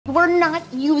We're not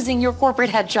using your corporate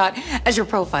headshot as your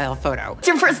profile photo. What's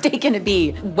your first date gonna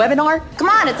be? Webinar? Come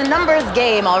on, it's a numbers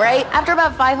game, all right? After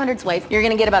about 500 swipes, you're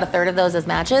gonna get about a third of those as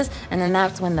matches, and then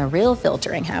that's when the real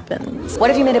filtering happens. What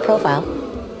if you made a profile?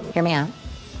 Hear me out.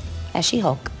 As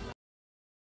She-Hulk.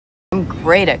 I'm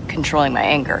great at controlling my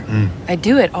anger. I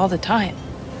do it all the time.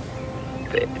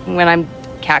 But when I'm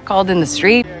catcalled in the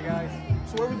street. Yeah, guys.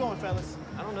 So where are we going, fellas?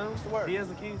 I don't know. What's the word? He has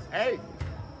the keys. Hey.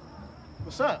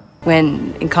 What's up?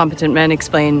 When incompetent men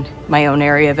explain my own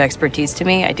area of expertise to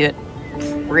me, I do it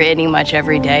pretty much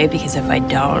every day, because if I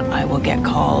don't, I will get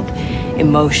called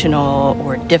emotional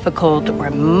or difficult, or I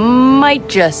might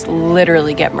just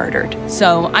literally get murdered.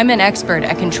 So I'm an expert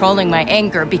at controlling my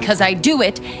anger because I do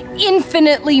it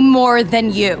infinitely more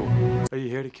than you. Are you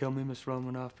here to kill me, Miss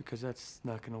Romanoff? Because that's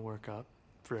not going to work out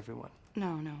for everyone. No,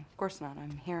 of course not.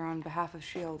 I'm here on behalf of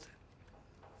S.H.I.E.L.D.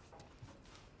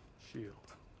 S.H.I.E.L.D.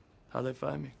 How'd they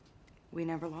find me? We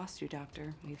never lost you,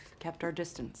 Doctor. We've kept our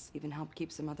distance, even helped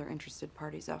keep some other interested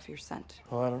parties off your scent.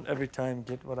 Well, I don't every time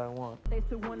get what I want.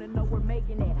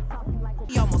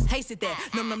 He almost tasted that.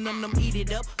 Num, eat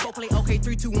it up. Go play okay,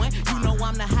 3, 2, 1. You know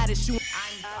I'm the hottest shoe.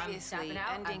 I'm obviously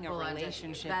ending a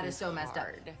relationship. That is so messed up.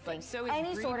 Like, so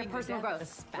any sort of personal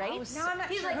growth, right? No, I'm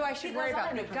not sure who I should worry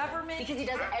about. The government, Because he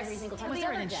does it every single time. Was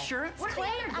there an insurance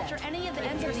claim after any of the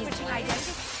ends of switching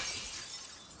identity?